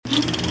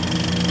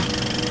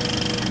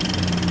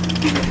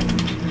You're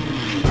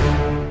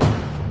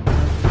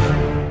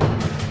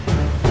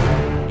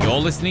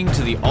listening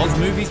to the Oz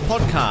Movies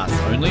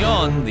Podcast, only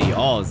on the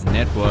Oz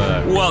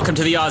Network. Welcome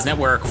to the Oz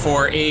Network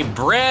for a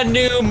brand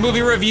new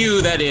movie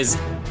review that is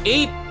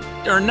 8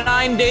 or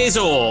 9 days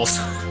old.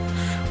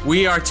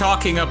 We are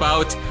talking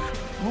about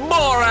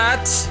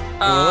Borat.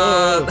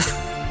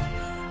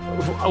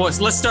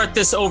 Let's start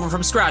this over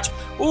from scratch.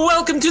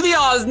 Welcome to the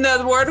Oz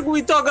Network.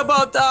 We talk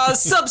about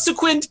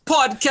subsequent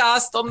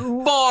podcast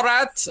on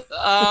Borat.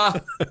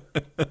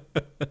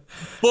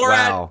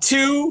 Borat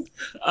 2.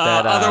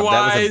 That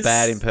was a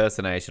bad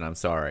impersonation. I'm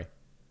sorry.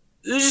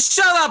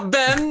 Shut up,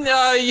 Ben.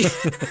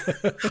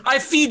 I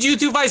feed you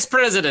to Vice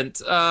President.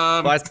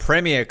 Vice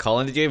Premier,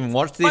 Colin. Did you even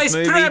watch this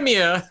movie? Vice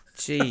Premier.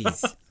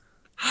 Jeez.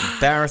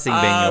 Embarrassing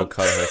being your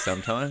co-host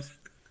sometimes.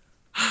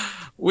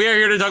 We are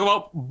here to talk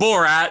about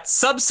Borat,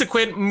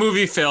 subsequent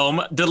movie film,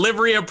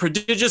 delivery of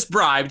prodigious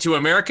bribe to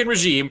American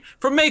regime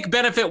for make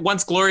benefit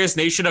once glorious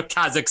nation of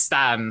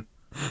Kazakhstan.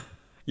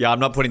 Yeah, I'm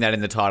not putting that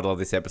in the title of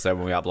this episode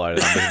when we upload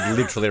it. I'm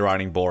literally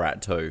writing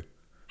Borat 2.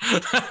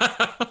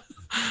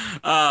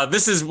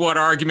 This is what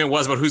our argument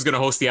was about who's going to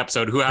host the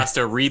episode, who has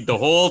to read the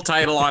whole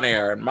title on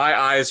air. And my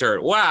eyes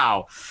hurt.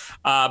 Wow.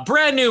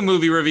 Brand new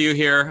movie review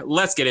here.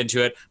 Let's get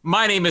into it.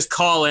 My name is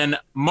Colin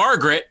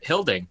Margaret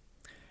Hilding.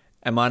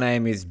 And my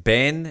name is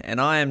Ben,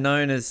 and I am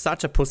known as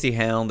such a pussy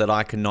hound that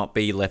I cannot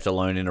be left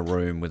alone in a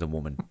room with a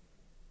woman.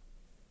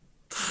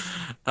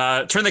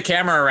 Turn the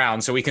camera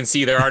around so we can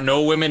see there are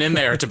no women in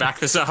there to back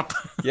this up.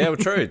 Yeah, well,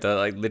 true. They're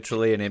like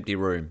literally an empty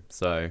room.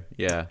 So,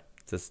 yeah.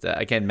 Just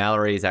again,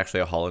 Mallory is actually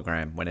a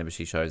hologram whenever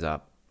she shows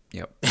up.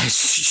 Yep.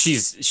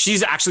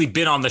 She's actually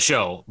been on the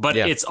show, but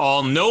yeah. It's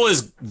all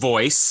Noah's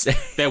voice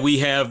that we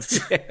have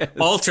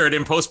altered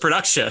in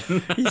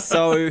post-production.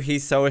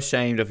 He's so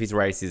ashamed of his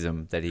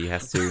racism that he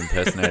has to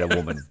impersonate a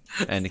woman,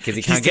 and because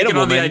he can't get a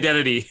woman, on the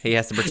identity. He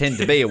has to pretend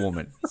to be a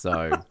woman.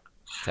 So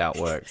that's how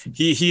it works.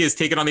 He has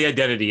taken on the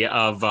identity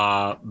of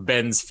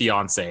Ben's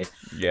fiance.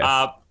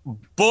 Yes.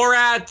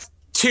 Borat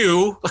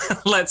 2,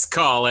 let's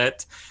call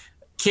it,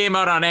 came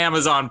out on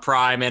Amazon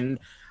Prime, and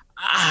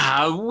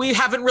we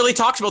haven't really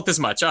talked about this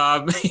much.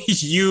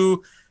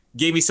 You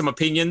gave me some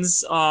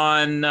opinions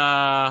on,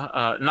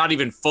 not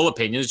even full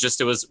opinions,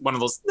 just it was one of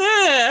those,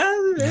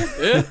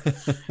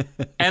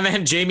 and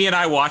then Jamie and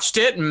I watched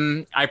it,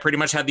 and I pretty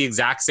much had the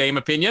exact same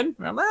opinion.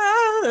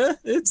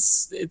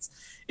 It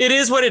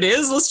is what it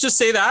is. Let's just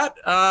say that.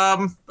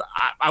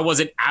 I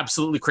wasn't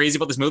absolutely crazy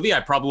about this movie. I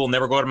probably will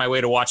never go out of my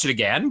way to watch it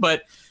again,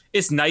 but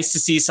it's nice to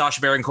see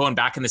Sacha Baron Cohen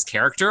back in this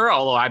character.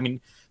 Although, I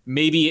mean,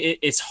 maybe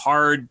it's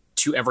hard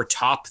to ever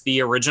top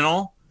the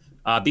original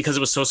because it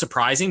was so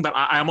surprising. But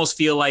I almost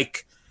feel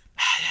like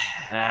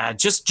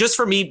just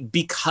for me,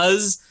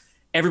 because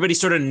everybody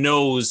sort of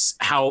knows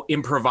how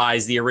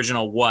improvised the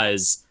original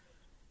was,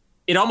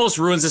 it almost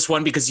ruins this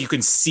one because you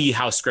can see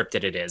how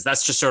scripted it is.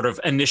 That's just sort of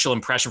initial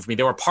impression for me.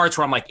 There were parts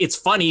where I'm like, it's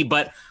funny,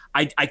 but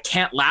I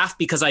can't laugh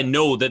because I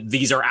know that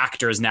these are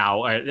actors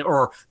now,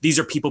 or these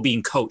are people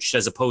being coached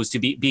as opposed to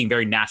being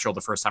very natural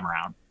the first time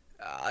around.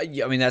 I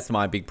mean, that's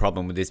my big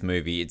problem with this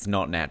movie. It's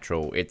not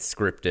natural. It's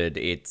scripted.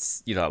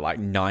 It's, like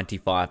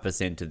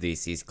 95% of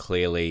this is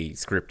clearly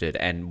scripted.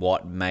 And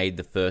what made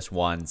the first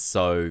one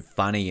so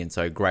funny and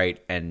so great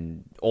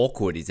and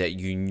awkward is that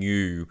you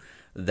knew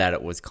that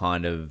it was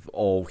kind of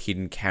all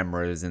hidden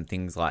cameras and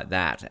things like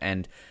that.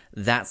 And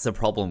that's the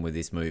problem with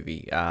this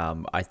movie.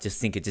 I just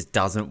think it just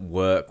doesn't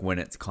work when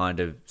it's kind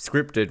of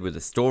scripted with a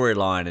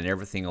storyline and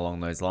everything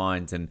along those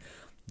lines. And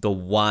the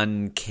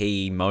one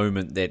key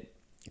moment that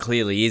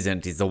clearly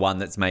isn't is the one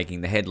that's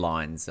making the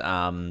headlines.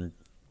 I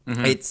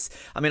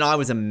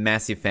was a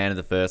massive fan of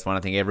the first one.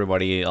 I think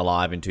everybody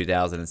alive in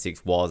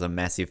 2006 was a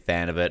massive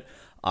fan of it.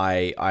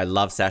 I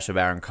love Sacha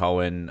Baron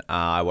Cohen.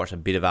 I watched a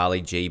bit of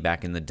Ali G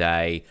back in the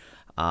day.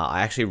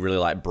 I actually really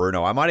like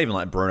Bruno. I might even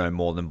like Bruno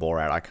more than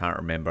Borat. I can't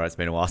remember. It's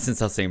been a while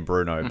since I've seen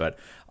Bruno, but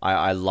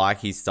I like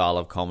his style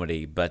of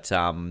comedy. But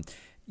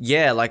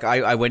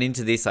I went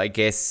into this, I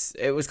guess,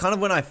 it was kind of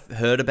when I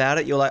heard about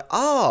it, you're like,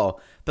 oh,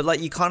 but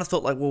like you kind of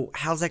thought like, well,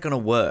 how's that going to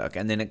work?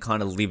 And then it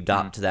kind of lived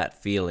up to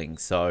that feeling.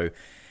 So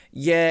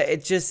yeah,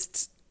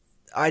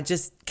 I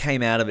just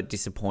came out of it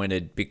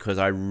disappointed because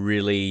I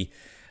really,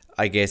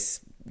 I guess,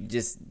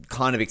 just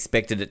kind of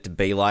expected it to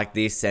be like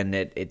this, and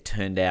it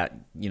turned out,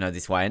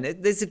 this way. And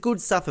there's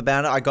good stuff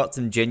about it. I got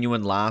some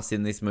genuine laughs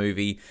in this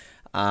movie.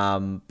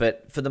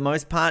 But for the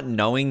most part,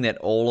 knowing that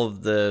all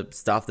of the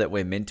stuff that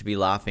we're meant to be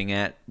laughing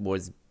at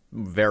was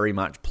very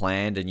much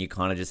planned, and you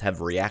kind of just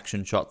have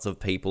reaction shots of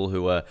people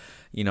who are,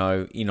 in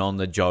on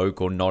the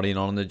joke or not in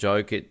on the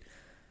joke. I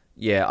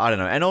don't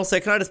know. And also,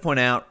 can I just point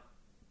out,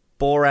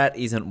 Borat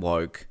isn't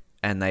woke,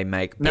 and they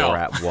make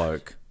Borat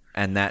woke.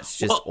 And that's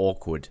just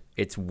awkward.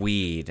 It's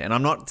weird. And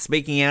I'm not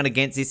speaking out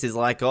against this as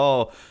like,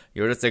 oh,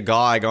 you're just a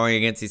guy going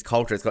against his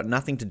culture. It's got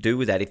nothing to do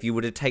with that. If you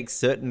were to take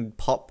certain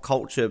pop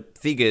culture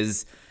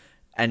figures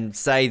and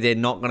say they're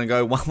not going to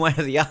go one way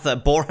or the other,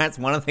 Borat's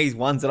one of these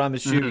ones that I'm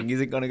assuming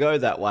isn't going to go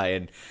that way.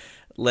 And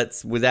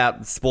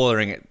without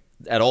spoiling it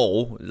at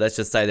all, let's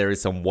just say there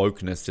is some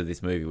wokeness to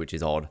this movie, which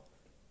is odd.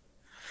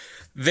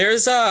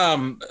 There's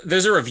a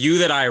review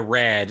that I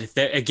read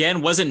that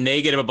again wasn't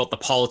negative about the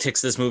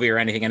politics of this movie or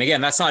anything. And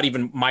again, that's not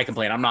even my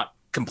complaint. I'm not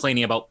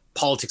complaining about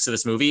politics of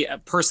this movie.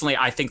 Personally,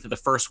 I think that the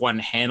first one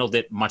handled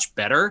it much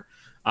better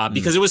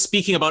because it was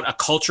speaking about a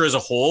culture as a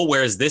whole,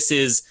 whereas this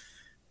is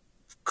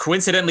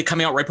coincidentally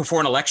coming out right before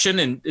an election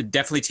and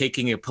definitely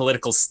taking a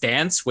political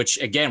stance, which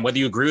again, whether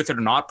you agree with it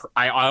or not,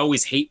 I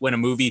always hate when a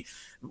movie,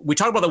 we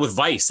talked about that with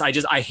Vice.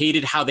 I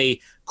hated how they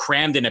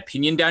crammed an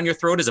opinion down your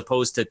throat as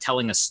opposed to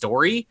telling a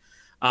story.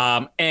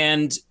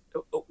 And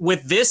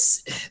with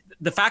this,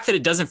 the fact that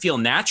it doesn't feel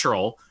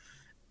natural,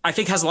 I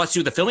think has a lot to do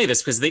with the filming of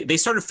this, because they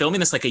started filming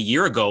this like a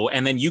year ago.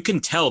 And then you can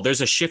tell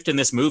there's a shift in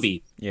this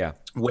movie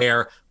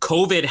where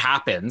COVID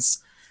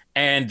happens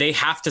and they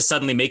have to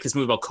suddenly make this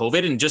movie about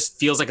COVID, and just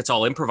feels like it's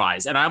all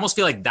improvised. And I almost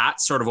feel like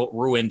that's sort of what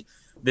ruined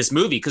this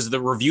movie, because the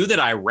review that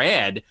I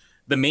read,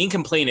 the main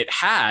complaint it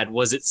had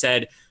was it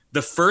said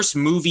the first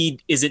movie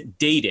isn't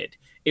dated.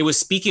 It was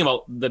speaking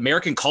about the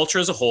American culture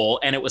as a whole,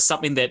 and it was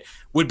something that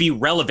would be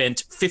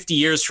relevant 50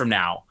 years from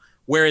now.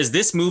 Whereas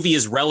this movie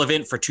is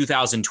relevant for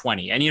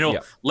 2020. And,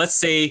 let's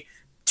say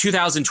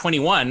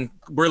 2021,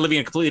 we're living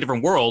in a completely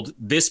different world.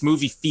 This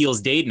movie feels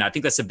dated. And I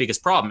think that's the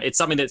biggest problem. It's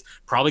something that's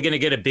probably going to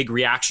get a big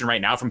reaction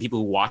right now from people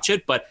who watch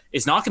it, but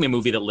it's not going to be a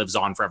movie that lives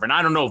on forever. And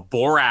I don't know if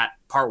Borat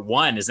Part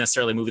 1 is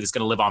necessarily a movie that's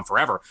going to live on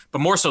forever, but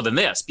more so than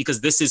this,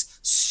 because this is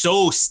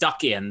so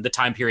stuck in the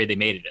time period they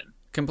made it in.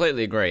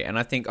 Completely agree. And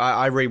I think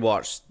I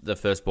rewatched the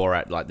first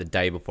Borat like the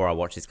day before I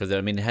watched this, because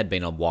it had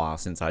been a while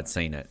since I'd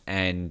seen it.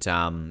 And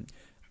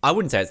I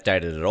wouldn't say it's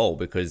dated at all,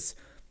 because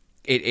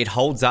it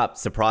holds up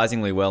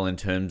surprisingly well in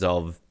terms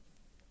of,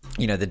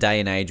 the day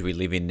and age we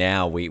live in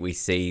now. We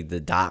see the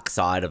dark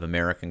side of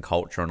American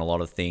culture and a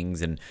lot of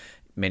things, and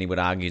many would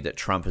argue that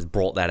Trump has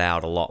brought that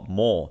out a lot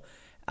more,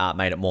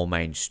 made it more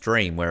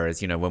mainstream.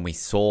 Whereas, when we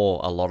saw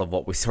a lot of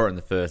what we saw in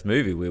the first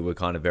movie, we were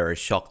kind of very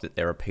shocked that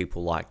there are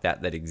people like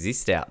that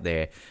exist out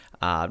there,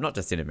 not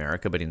just in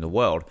America, but in the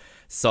world.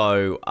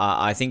 So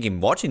I think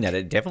in watching that,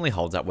 it definitely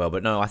holds up well.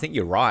 But no, I think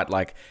you're right.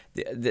 Like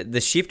the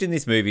shift in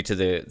this movie to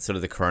the sort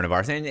of the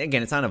coronavirus, and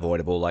again, it's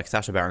unavoidable. Like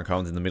Sacha Baron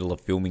Cohen's in the middle of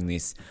filming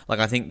this. Like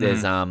I think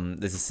there's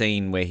a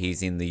scene where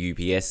he's in the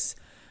UPS,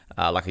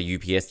 like a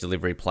UPS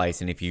delivery place,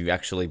 and if you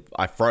actually,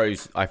 I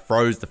froze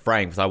the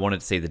frame because I wanted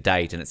to see the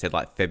date, and it said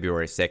like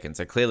February 2nd.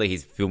 So clearly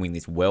he's filming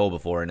this well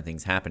before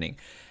anything's happening,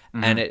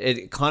 and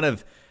it kind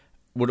of.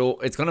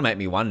 It's going to make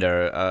me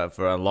wonder,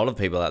 for a lot of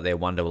people out there,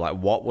 wonder like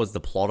what was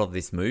the plot of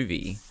this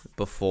movie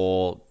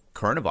before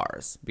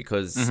coronavirus?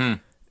 Because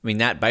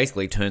that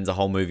basically turns the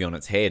whole movie on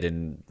its head.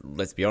 And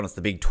let's be honest,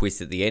 the big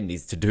twist at the end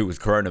is to do with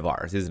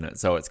coronavirus, isn't it?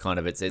 So it's kind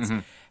of it's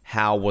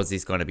how was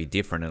this going to be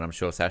different? And I'm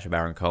sure Sacha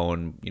Baron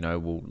Cohen,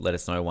 will let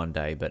us know one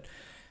day. But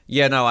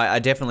yeah, no, I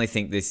definitely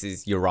think this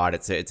is. You're right.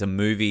 It's a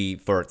movie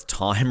for its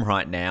time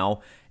right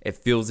now. It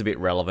feels a bit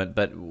relevant,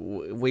 but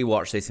we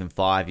watch this in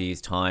 5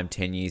 years' time,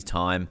 10 years'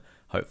 time.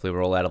 Hopefully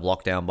we're all out of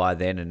lockdown by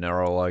then and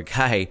they're all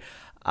okay.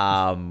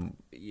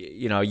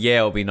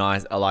 It'll be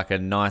nice, like a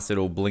nice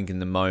little blink in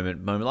the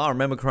moment. Oh,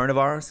 remember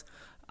coronavirus?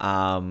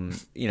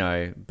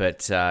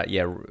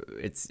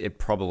 It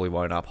probably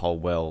won't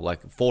uphold well.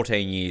 Like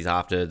 14 years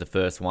after the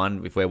first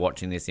one, if we're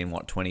watching this in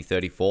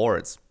 2034,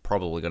 it's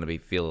probably going to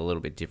feel a little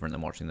bit different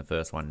than watching the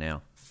first one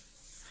now.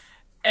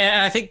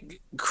 And I think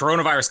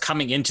coronavirus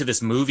coming into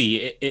this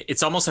movie,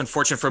 it's almost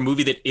unfortunate for a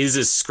movie that is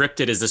as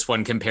scripted as this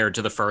one compared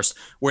to the first,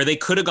 where they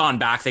could have gone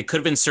back. They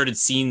could have inserted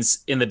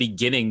scenes in the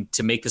beginning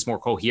to make this more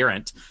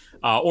coherent,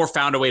 or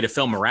found a way to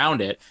film around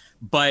it.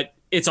 But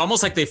it's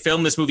almost like they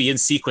filmed this movie in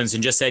sequence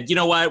and just said, you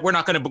know what, we're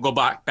not going to go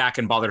back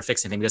and bother to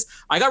fix anything, because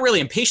I got really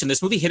impatient.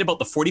 This movie hit about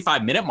the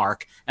 45-minute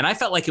mark and I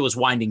felt like it was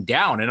winding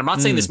down. And I'm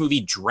not saying this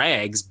movie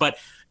drags, but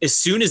as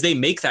soon as they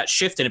make that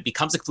shift and it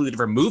becomes a completely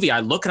different movie,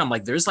 I look and I'm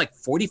like, there's like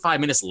 45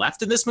 minutes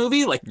left in this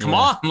movie. Like, come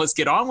on, let's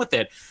get on with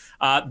it.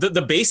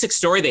 The basic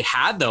story they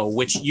had, though,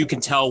 which you can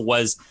tell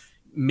was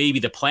maybe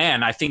the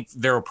plan. I think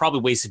there were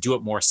probably ways to do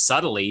it more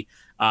subtly.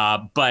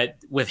 But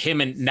with him,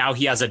 and now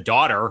he has a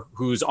daughter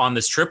who's on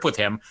this trip with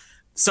him,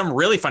 some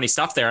really funny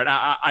stuff there.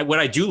 And what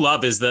I do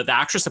love is the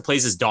actress that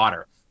plays his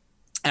daughter.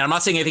 And I'm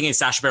not saying anything against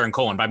Sacha Baron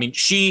Cohen, but I mean,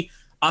 she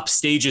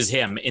upstages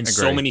him in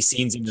so many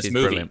scenes in this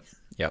movie. Brilliant.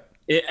 Yep.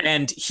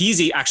 And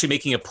he's actually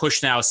making a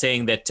push now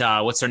saying that,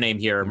 what's her name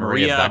here?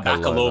 Maria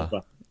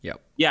Bakalova. Yep.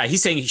 Yeah,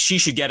 he's saying she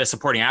should get a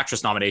supporting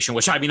actress nomination,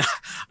 which, I mean,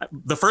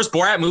 the first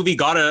Borat movie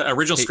got an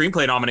original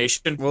screenplay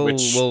nomination.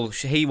 Well,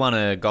 he won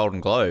a Golden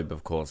Globe,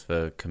 of course,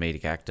 for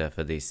comedic actor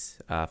for this,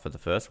 for the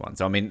first one.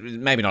 So, I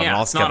mean, maybe not an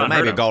Oscar, but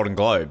maybe a Golden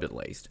Globe at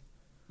least.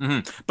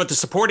 But the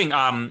supporting,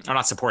 or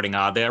not supporting,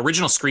 the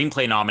original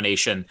screenplay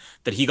nomination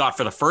that he got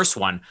for the first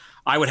one,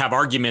 I would have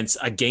arguments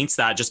against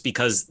that just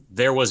because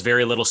there was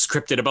very little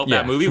scripted about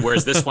that movie,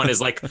 whereas this one is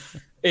like,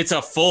 it's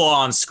a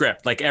full-on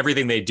script, like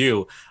everything they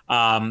do.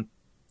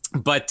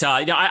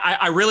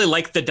 I really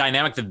like the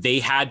dynamic that they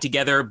had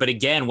together. But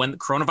again, when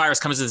coronavirus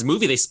comes to this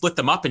movie, they split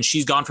them up and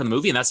she's gone from the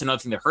movie. And that's another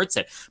thing that hurts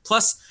it.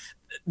 Plus,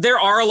 there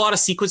are a lot of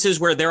sequences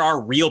where there are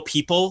real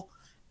people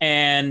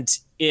and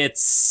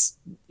it's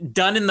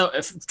done in the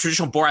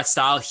traditional Borat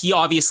style. He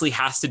obviously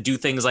has to do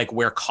things like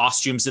wear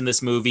costumes in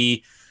this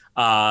movie.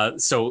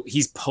 So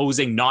he's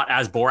posing not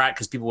as Borat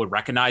because people would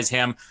recognize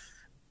him.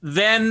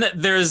 Then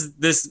there's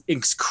this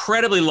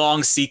incredibly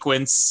long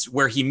sequence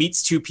where he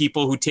meets two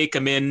people who take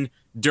him in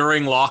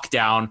during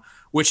lockdown,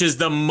 which is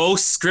the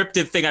most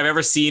scripted thing I've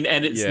ever seen.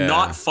 And it's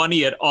not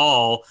funny at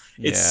all.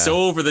 It's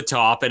so over the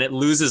top and it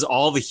loses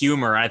all the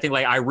humor. I think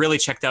I really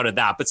checked out at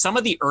that. But some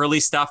of the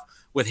early stuff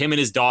with him and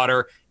his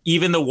daughter,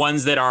 even the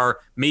ones that are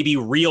maybe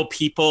real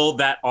people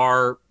that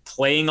are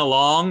playing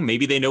along,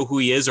 maybe they know who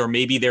he is, or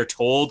maybe they're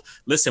told,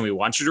 listen, we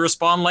want you to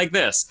respond like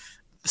this.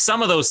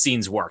 Some of those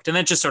scenes worked, and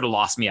then just sort of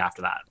lost me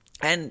after that.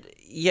 And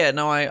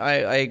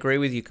I agree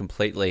with you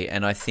completely.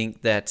 And I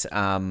think that,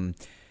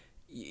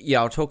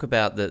 I'll talk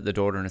about the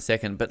daughter in a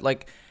second, but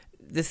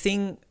the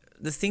thing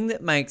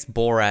that makes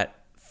Borat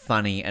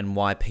funny and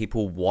why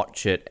people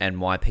watch it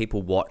and why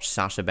people watch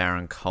Sacha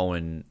Baron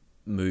Cohen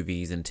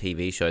movies and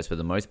TV shows for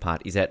the most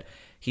part is that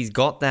he's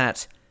got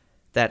that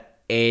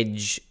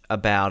edge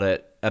about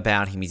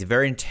him. He's a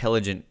very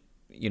intelligent,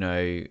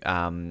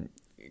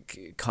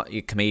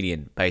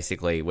 comedian,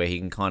 basically, where he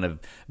can kind of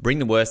bring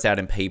the worst out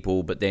in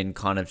people, but then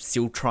kind of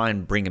still try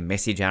and bring a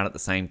message out at the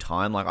same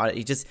time.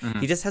 He just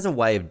has a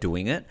way of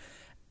doing it.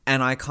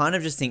 And I kind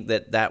of just think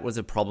that was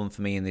a problem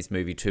for me in this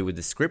movie too with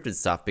the scripted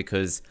stuff,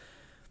 because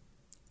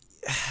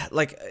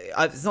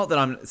it's not that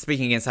I'm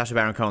speaking against Sacha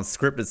Baron Cohen's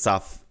scripted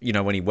stuff,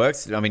 when he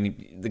works. I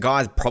mean, the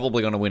guy's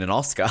probably going to win an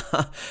Oscar,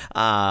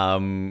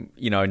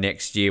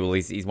 next year. Well,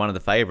 he's one of the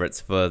favorites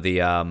for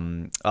the,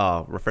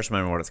 refresh my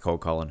memory what it's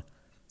called, Colin.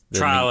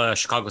 Trial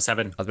Chicago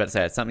 7. I was about to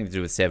say it's something to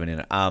do with 7 in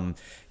it.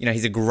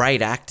 He's a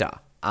great actor.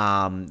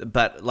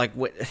 But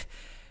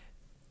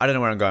I don't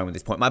know where I'm going with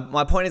this point.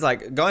 My point is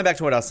going back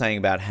to what I was saying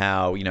about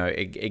how,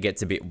 it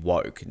gets a bit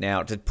woke.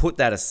 Now, to put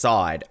that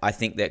aside, I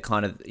think that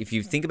kind of, if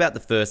you think about the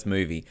first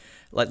movie,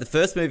 the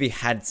first movie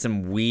had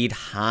some weird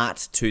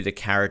heart to the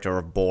character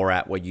of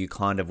Borat where you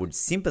kind of would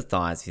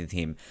sympathize with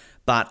him.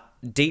 But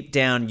deep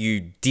down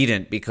you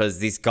didn't, because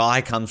this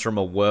guy comes from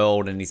a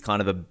world and he's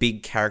kind of a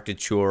big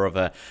caricature of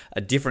a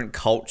different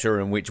culture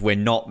in which we're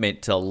not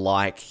meant to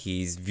like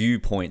his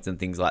viewpoints and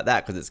things like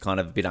that, because it's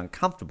kind of a bit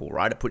uncomfortable,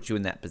 right? It puts you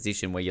in that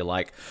position where you're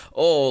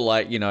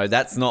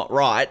that's not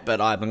right, but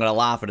I'm going to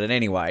laugh at it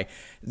anyway.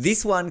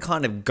 This one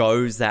kind of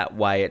goes that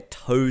way. It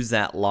toes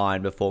that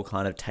line before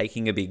kind of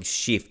taking a big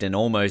shift and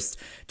almost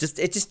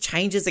it just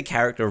changes the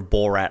character of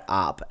Borat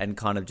up, and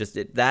kind of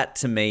that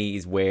to me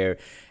is where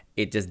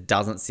it just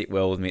doesn't sit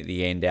well with me at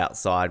the end,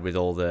 outside with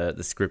all the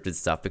scripted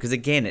stuff, because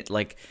again,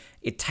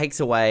 it takes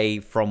away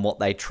from what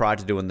they tried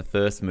to do in the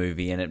first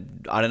movie,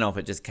 and I don't know if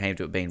it just came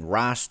to it being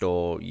rushed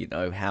or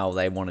how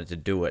they wanted to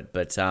do it,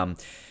 but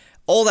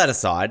all that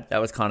aside, that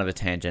was kind of a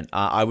tangent.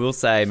 I will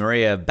say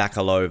Maria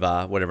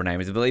Bakalova, whatever her name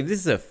is, I believe this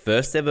is her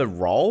first ever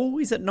role,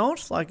 is it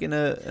not? In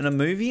a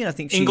movie? And I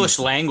think English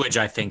language,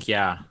 I think,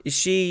 yeah. Is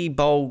she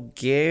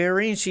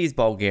Bulgarian? She's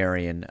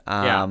Bulgarian.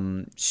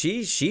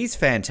 She's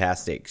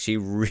fantastic. She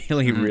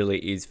really, really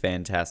is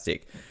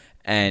fantastic.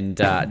 And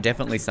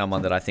definitely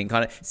someone that I think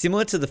kind of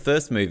similar to the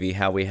first movie,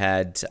 how we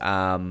had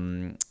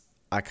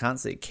I can't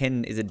see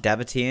Ken, is it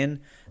Davitian,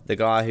 the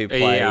guy who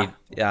played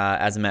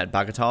Azamat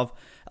Bagatov?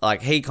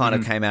 He kind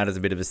of came out as a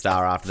bit of a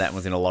star after that and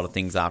was in a lot of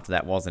things after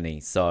that, wasn't he?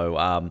 So,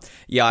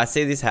 I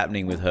see this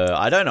happening with her.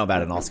 I don't know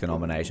about an Oscar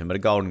nomination, but a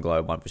Golden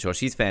Globe one for sure.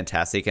 She's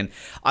fantastic. And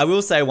I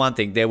will say one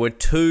thing. There were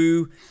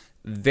two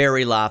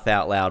very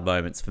laugh-out-loud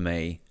moments for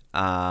me.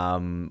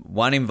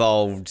 One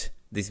involved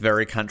this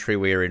very country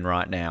we're in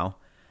right now.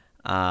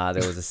 There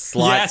was a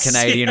slight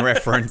Canadian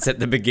reference at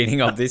the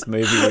beginning of this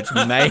movie, which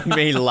made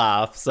me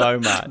laugh so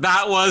much.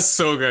 That was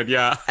so good,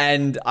 yeah.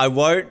 And I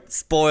won't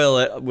spoil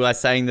it by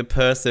saying the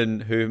person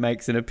who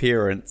makes an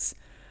appearance,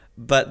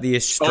 but the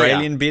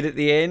Australian bit at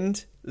the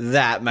end,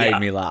 that made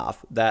me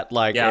laugh. That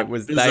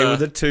they were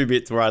the two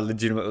bits where I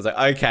legitimately was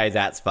like, okay,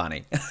 that's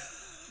funny.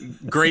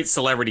 Great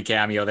celebrity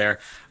cameo there.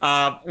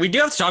 We do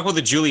have to talk about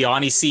the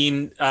Giuliani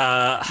scene.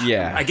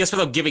 I guess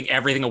without giving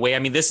everything away. I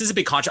mean, this is a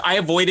big controversy. I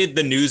avoided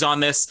the news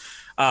on this,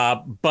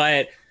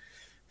 but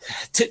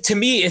to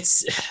me,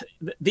 it's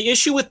the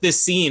issue with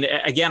this scene.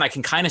 Again, I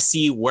can kind of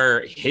see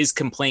where his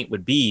complaint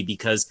would be,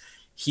 because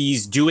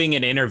he's doing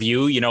an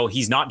interview.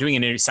 He's not doing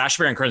an interview. Sacha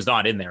Baron Cohen's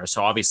not in there,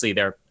 so obviously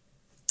they're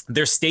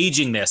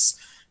staging this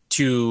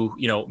to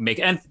make,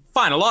 and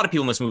fine, a lot of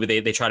people in this movie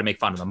they try to make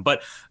fun of them,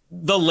 but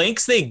the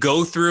lengths they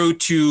go through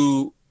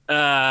to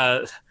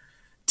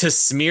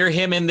smear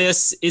him in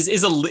this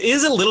is a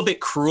little bit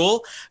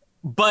cruel.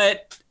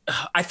 But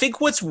I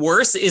think what's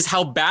worse is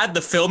how bad the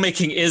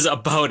filmmaking is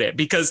about it,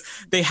 because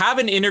they have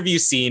an interview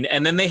scene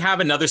and then they have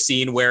another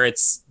scene where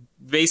it's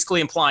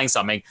basically implying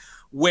something,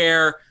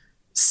 where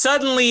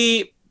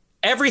suddenly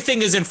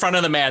everything is in front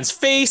of the man's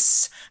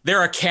face. There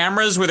are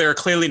cameras where there are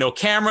clearly no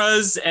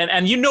cameras. And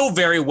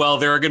very well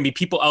there are going to be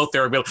people out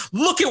there who will be like,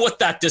 look at what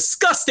that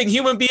disgusting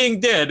human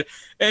being did.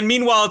 And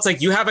meanwhile,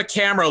 it's you have a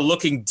camera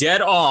looking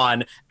dead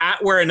on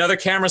at where another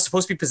camera is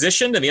supposed to be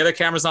positioned and the other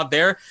camera's not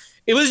there.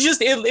 It was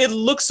just, it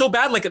looks so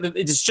bad. Like,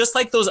 it's just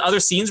like those other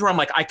scenes where I'm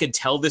like, I could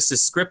tell this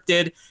is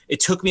scripted.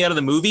 It took me out of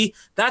the movie.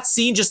 That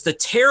scene, just the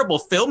terrible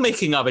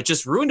filmmaking of it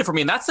just ruined it for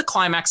me. And that's the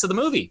climax of the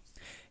movie.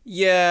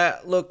 Yeah,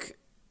 look,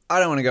 I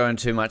don't want to go in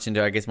too much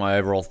into, I guess, my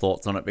overall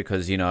thoughts on it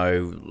because, you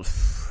know,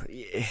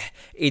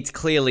 it's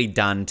clearly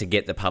done to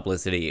get the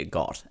publicity it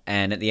got.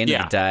 And at the end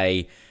of the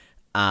day,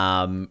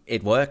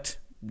 it worked.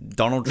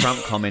 Donald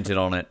Trump commented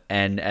on it,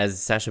 and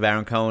as Sacha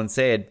Baron Cohen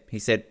said, he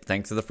said,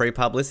 "Thanks for the free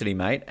publicity,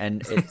 mate."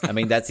 And I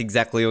mean, that's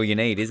exactly all you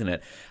need, isn't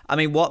it? I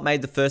mean, what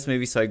made the first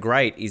movie so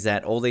great is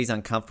that all these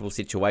uncomfortable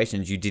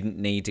situations, you didn't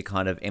need to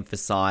kind of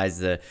emphasize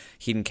the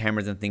hidden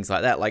cameras and things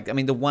like that. Like, I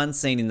mean, the one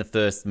scene in the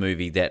first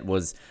movie that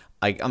was,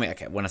 I mean,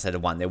 okay, when I say the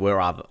one, there were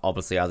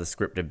obviously other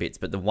scripted bits,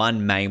 but the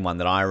one main one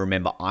that I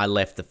remember I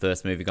left the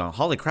first movie going,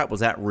 holy crap, was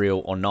that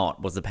real or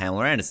not, was the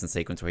Pamela Anderson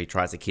sequence where he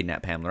tries to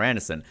kidnap Pamela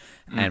Anderson.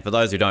 And for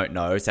those who don't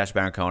know, Sacha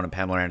Baron Cohen and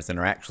Pamela Anderson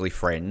are actually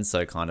friends,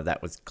 so kind of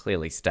that was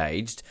clearly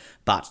staged.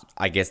 But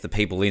I guess the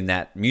people in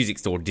that music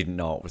store didn't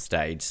know it was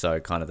staged,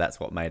 so kind of that's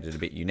what made it a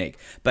bit unique.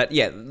 But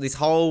yeah, this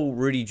whole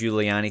Rudy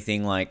Giuliani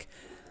thing, like,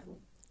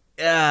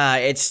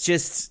 it's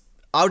just...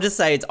 I'll just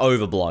say it's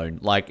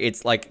overblown. Like,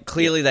 it's like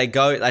clearly they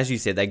go, as you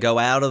said, they go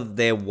out of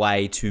their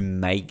way to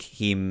make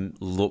him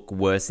look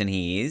worse than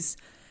he is.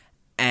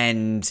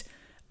 And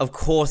of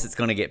course it's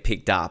going to get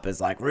picked up as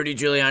like Rudy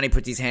Giuliani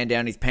puts his hand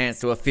down his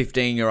pants to a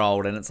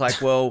 15-year-old. And it's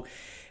like, well,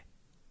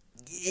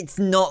 it's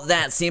not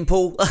that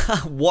simple.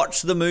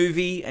 Watch the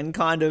movie and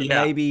kind of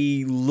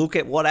maybe look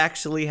at what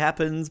actually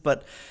happens.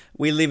 But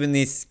we live in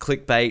this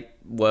clickbait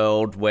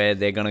world where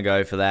they're going to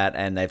go for that,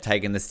 and they've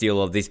taken the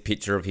steal of this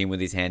picture of him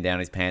with his hand down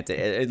his pants.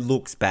 It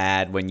looks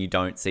bad when you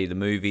don't see the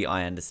movie,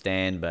 I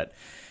understand, but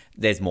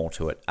there's more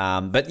to it.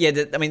 But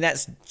yeah, I mean,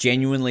 that's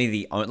genuinely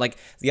the only... Like,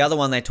 the other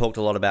one they talked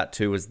a lot about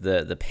too was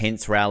the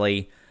Pence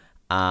rally,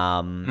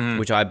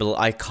 which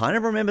I kind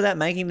of remember that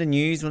making the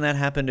news when that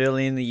happened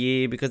early in the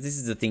year, because this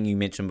is the thing you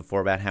mentioned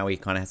before about how he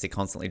kind of has to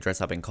constantly dress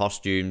up in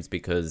costumes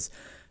because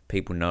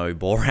people know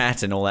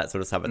Borat and all that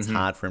sort of stuff. It's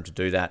hard for him to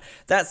do that.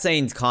 That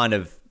scene's kind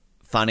of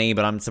funny,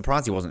 but I'm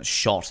surprised he wasn't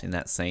shot in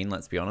that scene,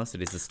 let's be honest.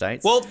 It is the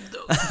States. Well,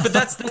 but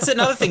that's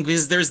another thing,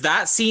 because there's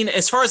that scene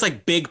as far as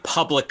like big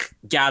public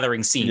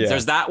gathering scenes. Yeah.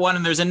 There's that one,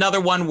 and there's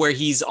another one where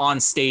he's on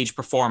stage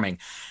performing.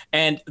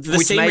 And the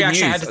Which same made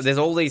reaction news. I had... There's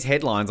all these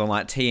headlines on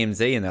like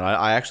TMZ and that.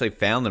 I actually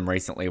found them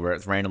recently where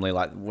it's randomly,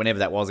 like whenever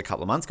that was a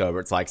couple of months ago,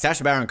 where it's like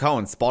Sacha Baron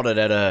Cohen spotted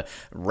at a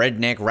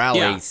redneck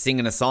rally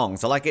singing a song.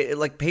 So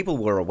like people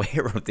were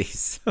aware of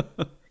this.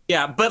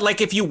 Yeah, but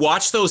like if you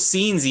watch those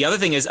scenes, the other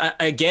thing is,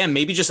 again,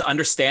 maybe just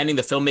understanding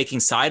the filmmaking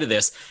side of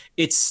this,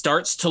 it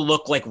starts to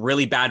look like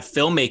really bad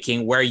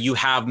filmmaking where you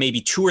have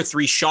maybe 2 or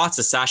 3 shots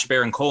of Sacha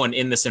Baron Cohen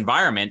in this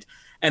environment.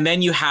 And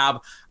then you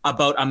have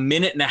about a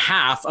minute and a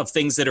half of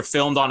things that are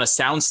filmed on a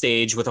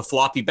soundstage with a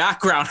floppy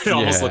background, it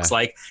almost looks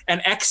like,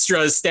 and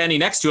extras standing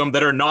next to him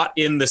that are not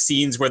in the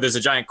scenes where there's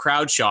a giant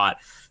crowd shot.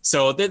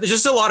 So there's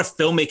just a lot of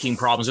filmmaking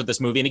problems with this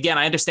movie. And again,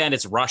 I understand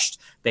it's rushed.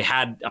 They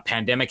had a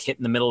pandemic hit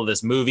in the middle of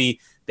this movie.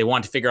 They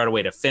wanted to figure out a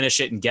way to finish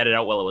it and get it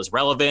out while it was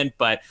relevant.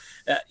 But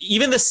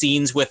even the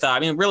scenes with,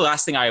 really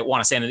last thing I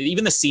want to say, and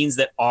even the scenes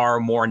that are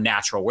more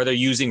natural, where they're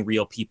using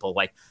real people,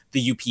 like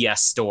the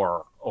UPS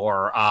store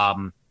or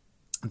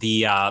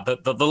the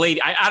lady,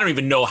 I don't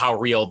even know how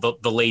real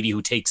the lady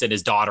who takes in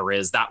his daughter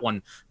is. That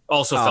one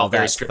also felt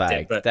very scripted.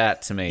 Fake. But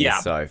that to me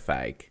is so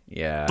fake.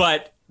 Yeah.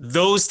 But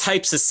those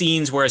types of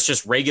scenes where it's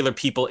just regular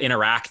people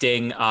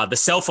interacting. The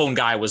cell phone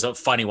guy was a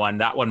funny one.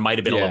 That one might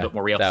have been a little bit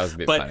more real. That was a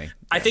bit funny. Yeah.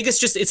 I think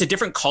it's a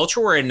different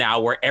culture we're in now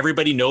where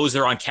everybody knows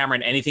they're on camera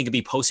and anything can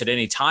be posted at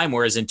any time.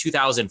 Whereas in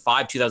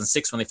 2005,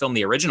 2006, when they filmed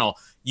the original,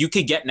 you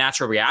could get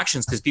natural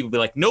reactions because people would be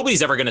like,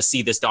 nobody's ever going to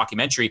see this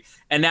documentary.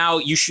 And now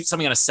you shoot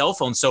something on a cell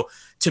phone. So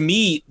to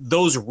me,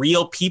 those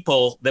real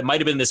people that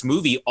might have been in this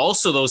movie,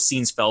 also those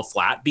scenes fell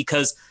flat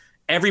because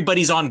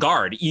everybody's on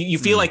guard. You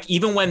feel like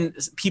even when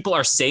people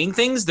are saying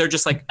things, they're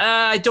just like,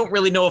 I don't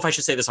really know if I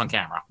should say this on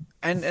camera.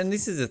 And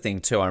this is the thing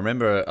too. I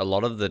remember a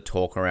lot of the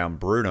talk around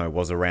Bruno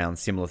was around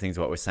similar things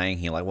to what we're saying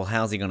here. Like, well,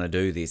 how's he going to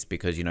do this?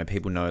 Because,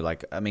 people know,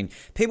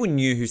 people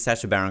knew who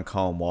Sacha Baron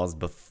Cohen was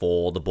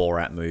before the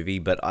Borat movie,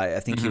 but I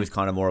think he was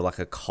kind of more like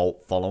a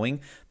cult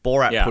following.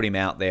 Borat put him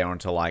out there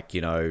onto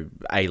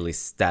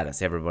A-list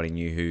status. Everybody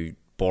knew who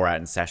Borat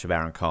and Sacha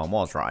Baron Cohen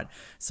was, right?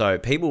 So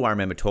people, I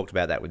remember, talked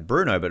about that with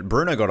Bruno, but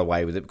Bruno got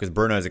away with it because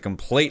Bruno's a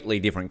completely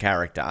different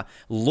character,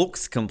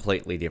 looks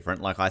completely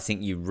different. Like, I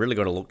think you really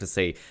got to look to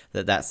see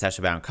that that's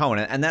Sacha Baron Cohen,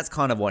 and that's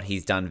kind of what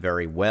he's done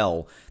very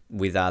well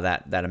with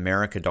that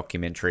America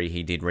documentary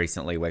he did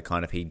recently, where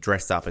kind of he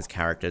dressed up as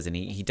characters and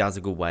he does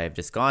a good way of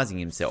disguising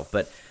himself.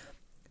 But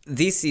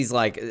this is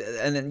like,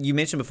 and then you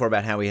mentioned before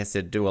about how he has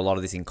to do a lot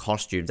of this in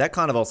costumes. That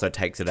kind of also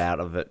takes it out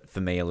of it for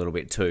me a little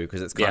bit too,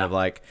 because it's kind of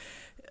like,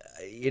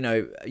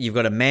 you've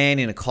got a man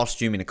in a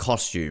costume. There's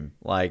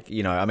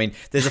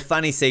a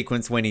funny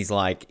sequence when he's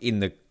like in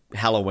the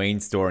Halloween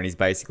store and he's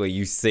basically,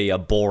 you see a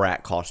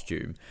Borat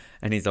costume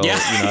and he's all,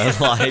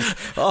 like,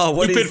 oh,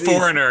 what stupid is this?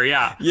 Foreigner,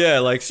 yeah. Yeah,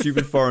 like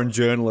stupid foreign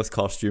journalist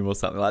costume or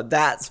something like that.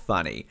 That's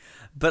funny.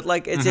 But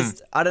like, it's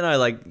just, I don't know,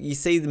 like you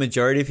see the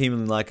majority of him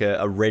in like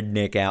a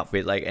redneck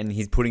outfit, like, and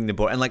he's putting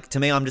the and like, to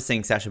me, I'm just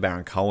seeing Sacha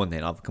Baron Cohen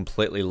then. I've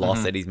completely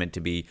lost that he's meant to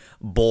be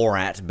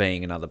Borat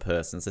being another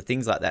person. So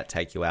things like that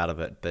take you out of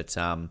it. But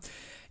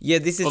yeah,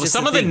 this is just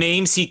some of the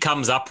names he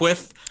comes up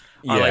with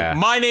are like,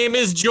 my name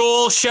is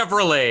Joel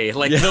Chevrolet.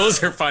 Like,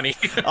 those are funny.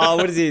 Oh,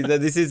 what is he?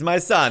 This is my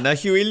son,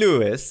 Huey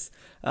Lewis.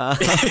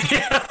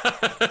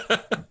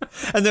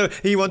 And then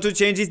he wants to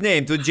change his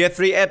name to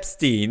Jeffrey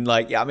Epstein.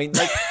 Like, I mean,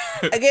 like,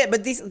 again,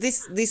 but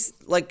this,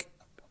 like,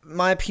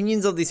 my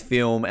opinions of this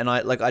film, and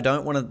I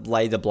don't want to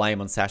lay the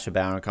blame on Sacha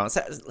Baron Cohen.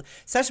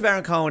 Sacha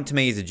Baron Cohen, to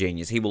me, is a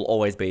genius. He will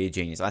always be a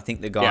genius. I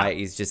think the guy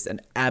is just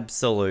an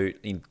absolute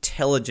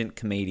intelligent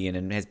comedian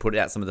and has put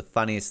out some of the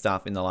funniest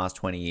stuff in the last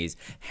 20 years,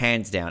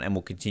 hands down, and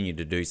will continue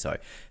to do so.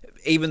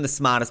 Even the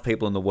smartest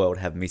people in the world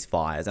have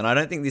misfires, and I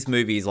don't think this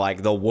movie is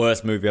like the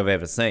worst movie I've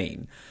ever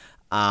seen.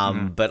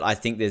 But I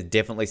think there's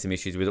definitely some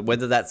issues with it,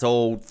 whether that's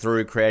all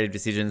through creative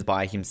decisions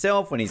by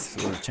himself when he's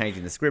sort of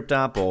changing the script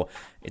up, or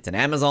it's an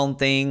Amazon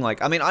thing.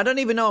 Like, I mean, I don't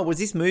even know. Was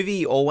this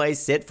movie always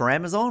set for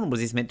Amazon? Was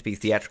this meant to be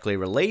theatrically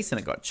released and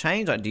it got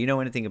changed? Like, do you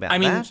know anything about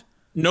that?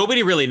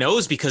 Nobody really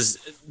knows, because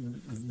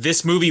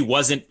this movie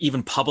wasn't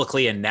even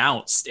publicly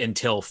announced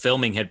until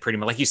filming had pretty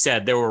much, like you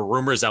said, there were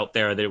rumors out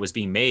there that it was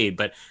being made,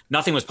 but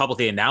nothing was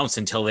publicly announced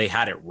until they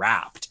had it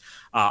wrapped.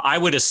 I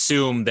would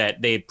assume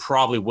that they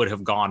probably would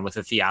have gone with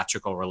a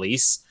theatrical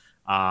release.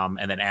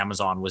 And then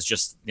Amazon was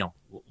just,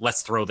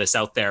 let's throw this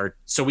out there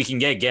so we can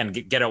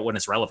get out when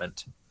it's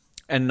relevant.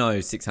 And no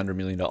 $600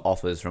 million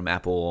offers from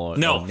Apple or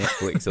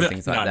Netflix or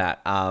things like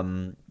that.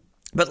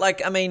 But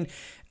like, I mean,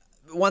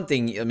 one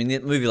thing, I mean, a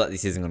movie like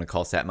this isn't going to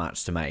cost that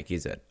much to make,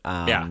 is it?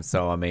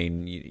 So, I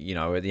mean,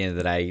 at the end of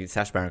the day,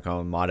 Sacha Baron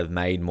Cohen might have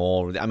made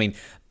more. I mean,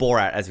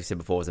 Borat, as we said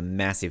before, was a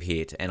massive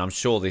hit, and I'm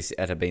sure this,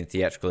 had been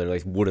theatrically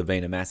released, would have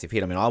been a massive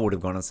hit. I mean, I would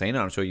have gone and seen it.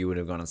 I'm sure you would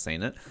have gone and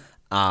seen it.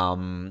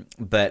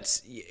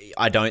 But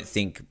I don't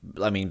think,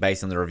 I mean,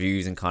 based on the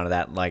reviews and kind of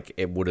that, like,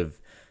 it would have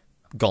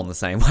gone the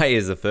same way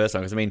as the first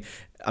one. Because, I mean,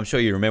 I'm sure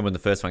you remember when the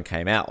first one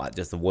came out, like,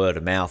 just the word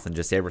of mouth and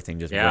just everything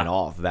just went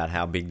off about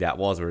how big that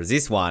was. Whereas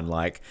this one,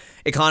 like,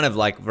 it kind of,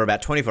 like, for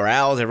about 24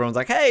 hours, everyone's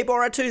like, hey,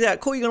 Borat 2's out.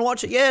 Cool, you going to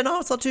watch it? Yeah, no,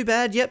 it's not too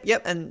bad.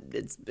 Yep. And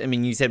it's, I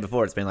mean, you said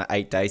before, it's been like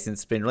 8 days since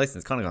it's been released.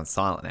 And it's kind of gone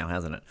silent now,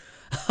 hasn't it?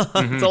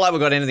 It's not like we've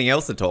got anything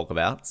else to talk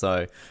about.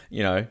 So,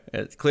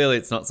 clearly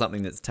it's not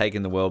something that's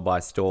taken the world by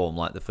storm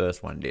like the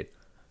first one did.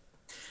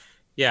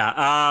 Yeah,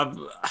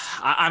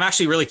 I'm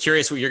actually really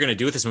curious what you're going to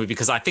do with this movie,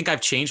 because I think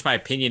I've changed my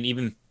opinion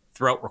even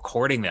throughout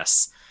recording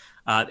this.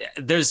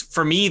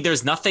 For me,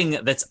 there's nothing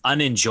that's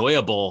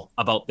unenjoyable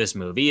about this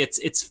movie.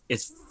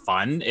 It's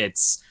fun.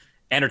 It's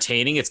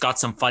entertaining. It's got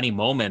some funny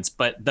moments,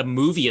 but the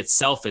movie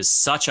itself is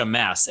such a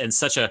mess and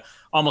such a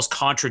almost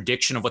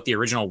contradiction of what the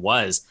original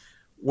was.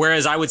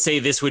 Whereas I would say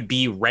this would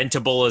be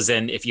rentable, as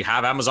in, if you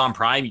have Amazon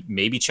Prime,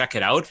 maybe check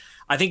it out.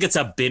 I think it's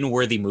a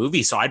bin-worthy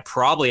movie, so I'd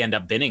probably end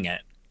up binning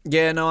it.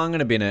 Yeah, no, I'm going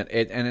to bin it.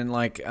 And then,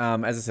 like,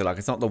 as I said, like,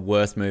 it's not the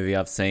worst movie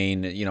I've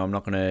seen. I'm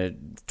not going to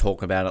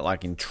talk about it,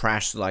 like, in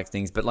trash, like,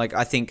 things. But, like,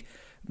 I think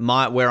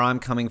where I'm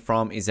coming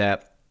from is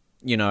that,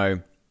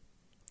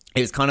 it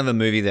was kind of a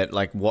movie that,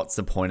 like, what's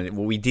the point of it?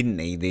 Well, we didn't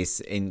need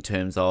this, in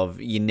terms of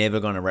you're never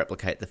going to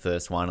replicate the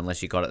first one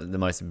unless you got the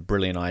most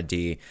brilliant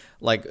idea.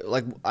 Like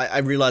I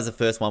realized the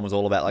first one was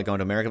all about, like, going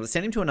to America, but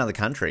send him to another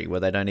country where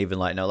they don't even,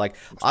 like, know. Like,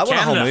 I want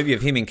a whole movie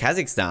of him in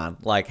Kazakhstan,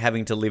 like,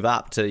 having to live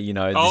up to,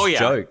 this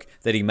joke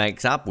that he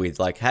makes up with,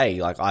 like,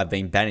 hey, like, I've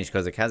been banished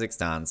because of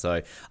Kazakhstan.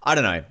 So, I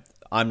don't know.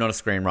 I'm not a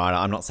screenwriter.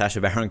 I'm not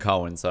Sacha Baron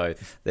Cohen, so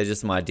they're just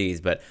some ideas.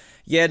 But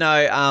yeah,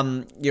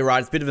 no, you're right.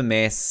 It's a bit of a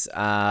mess.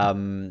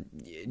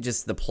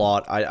 Just the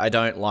plot. I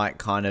don't like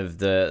kind of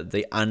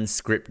the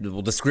unscripted,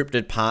 well, the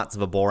scripted parts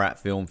of a Borat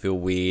film feel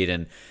weird,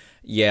 and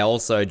yeah,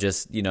 also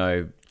just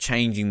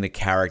changing the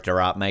character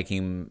up,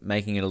 making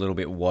it a little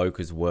bit woke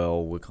as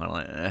well. We're kind of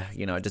like,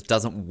 it just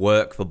doesn't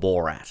work for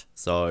Borat.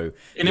 So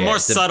in a more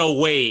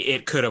subtle way,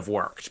 it could have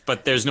worked,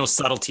 but there's no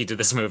subtlety to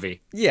this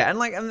movie. Yeah, and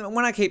like,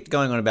 when I keep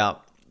going on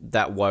about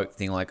that woke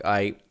thing, like,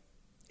 I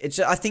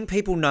think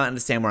people don't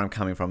understand where I'm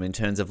coming from in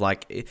terms of,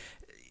 like,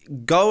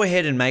 go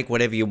ahead and make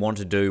whatever you want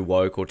to do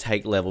woke, or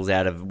take levels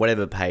out of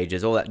whatever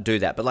pages, all that, do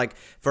that. But, like,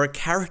 for a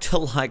character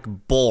like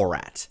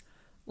Borat,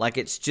 like,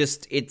 it's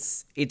just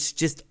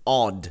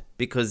odd,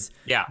 because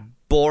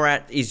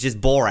Borat is just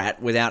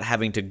Borat without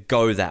having to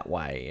go that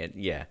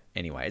way.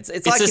 Anyway, it's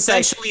like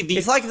essentially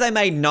it's like if they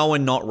made Noah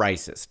not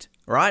racist,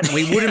 right?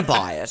 We wouldn't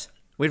buy it.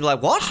 We'd be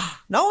like, what?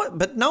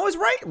 Noah's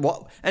right.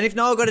 What? And if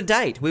Noah got a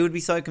date, we would be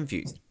so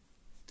confused.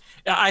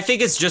 I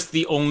think it's just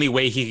the only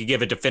way he could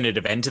give a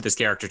definitive end to this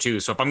character too.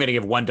 So if I'm going to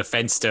give one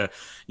defense to,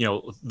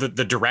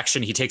 the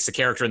direction he takes the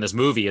character in this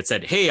movie, it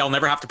said, hey, I'll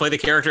never have to play the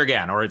character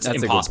again, or it's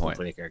impossible to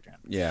play the character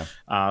again.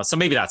 Yeah. So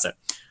maybe that's it.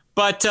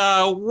 But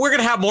we're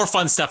going to have more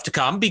fun stuff to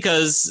come,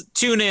 because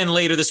tune in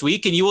later this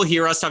week and you will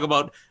hear us talk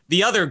about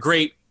the other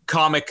great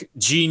comic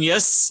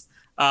genius,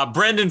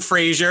 Brendan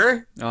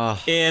Fraser,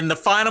 in the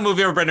final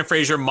movie of Brendan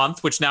Fraser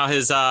month, which now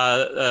has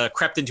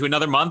crept into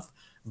another month,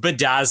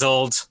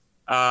 Bedazzled.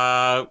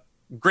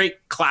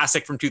 great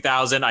classic from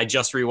 2000. I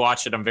just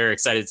rewatched it. I'm very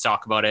excited to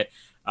talk about it.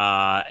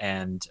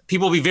 And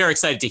people will be very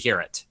excited to hear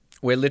it.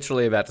 We're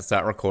literally about to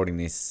start recording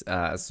this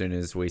as soon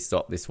as we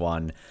stop this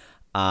one.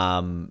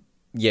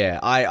 Yeah,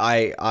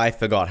 I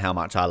forgot how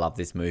much I love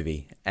this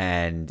movie,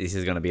 and this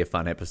is going to be a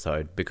fun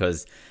episode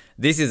because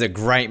this is a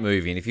great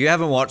movie. And if you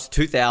haven't watched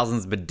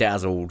 2000's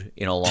Bedazzled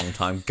in a long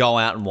time, go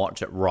out and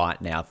watch it right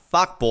now.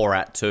 Fuck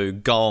Borat 2,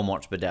 go and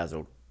watch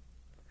Bedazzled.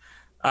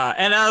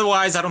 And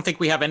otherwise, I don't think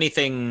we have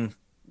anything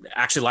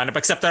actually lined up,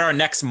 except that our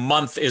next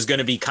month is going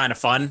to be kind of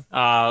fun.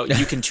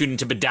 You can tune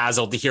into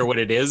Bedazzled to hear what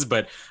it is,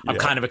 but I'm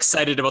kind of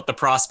excited about the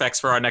prospects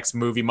for our next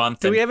movie month.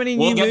 Do we have any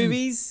new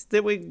movies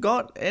that we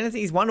got?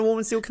 Anything? Is Wonder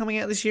Woman still coming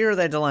out this year, or are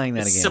they delaying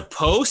that again?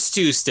 Supposed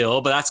to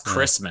still, but that's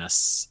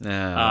Christmas.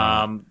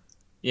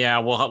 Yeah,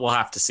 we'll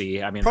have to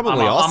see. I mean,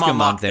 probably Oscar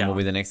month then will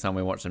be the next time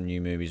we watch some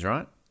new movies,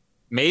 right?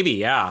 Maybe,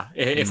 yeah.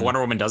 If Wonder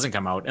Woman doesn't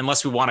come out,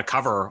 unless we want to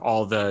cover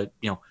all the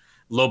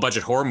low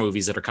budget horror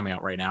movies that are coming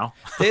out right now.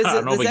 There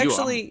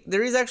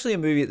is actually a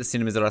movie at the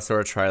cinemas that I saw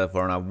a trailer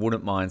for, and I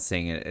wouldn't mind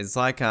seeing it. It's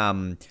like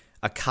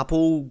a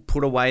couple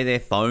put away their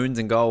phones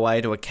and go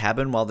away to a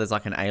cabin while there's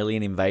like an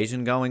alien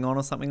invasion going on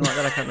or something like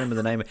that. I can't remember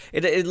the name.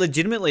 It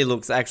legitimately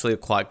looks actually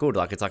quite good.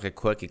 Like it's like a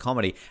quirky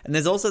comedy. And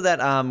there's also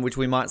that which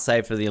we might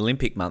save for the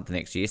Olympic month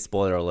next year.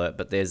 Spoiler alert!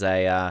 But there's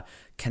a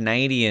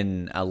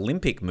Canadian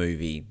Olympic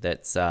movie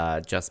that's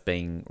just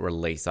being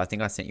released. I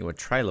think I sent you a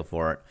trailer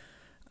for it.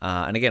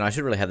 And again, I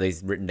should really have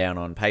these written down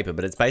on paper,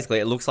 but it's basically,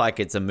 it looks like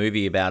it's a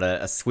movie about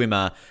a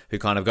swimmer who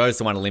kind of goes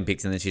to one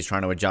Olympics and then she's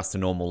trying to adjust to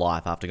normal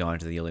life after going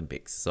to the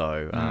Olympics.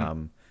 So,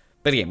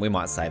 but again, we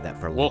might save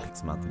that for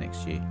Olympics month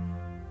next year.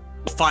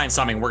 We'll find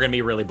something. We're going to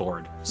be really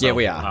bored. So, yeah,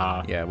 we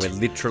are. We're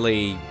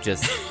literally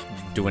just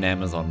doing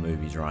Amazon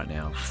movies right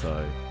now.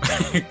 So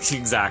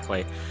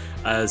exactly.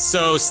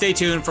 So stay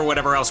tuned for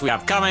whatever else we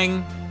have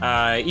coming.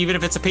 Even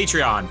if it's a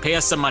Patreon, pay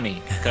us some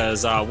money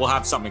because we'll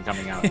have something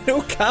coming out.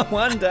 It'll come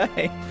one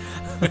day.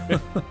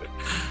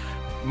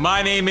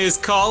 My name is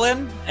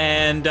Colin,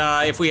 and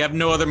if we have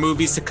no other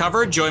movies to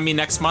cover, join me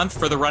next month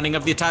for the running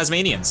of the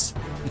Tasmanians.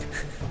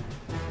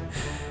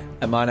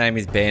 And my name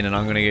is Ben, and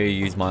I'm going to go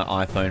use my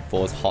iPhone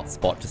 4's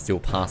hotspot to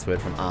steal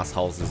password from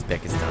assholes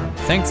Uzbekistan.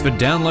 Thanks for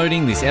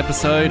downloading this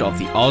episode of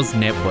the Oz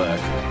Network.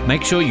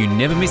 Make sure you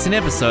never miss an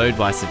episode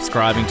by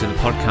subscribing to the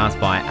podcast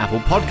via Apple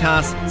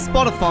Podcasts,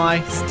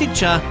 Spotify,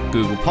 Stitcher,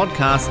 Google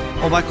Podcasts,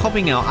 or by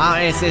copying our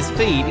RSS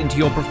feed into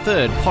your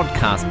preferred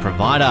podcast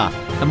provider.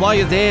 And while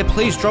you're there,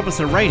 please drop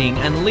us a rating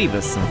and leave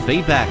us some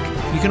feedback.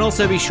 You can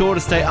also be sure to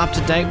stay up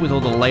to date with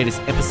all the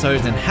latest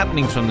episodes and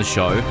happenings from the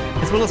show,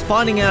 as well as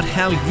finding out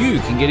how you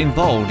can get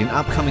involved in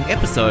upcoming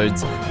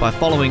episodes by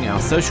following our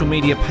social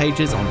media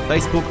pages on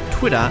Facebook,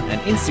 Twitter, and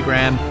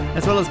Instagram,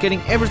 as well as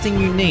getting everything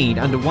you need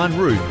under one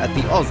roof at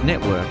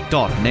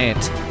theoznetwork.net.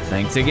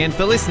 Thanks again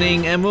for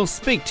listening, and we'll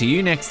speak to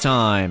you next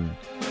time.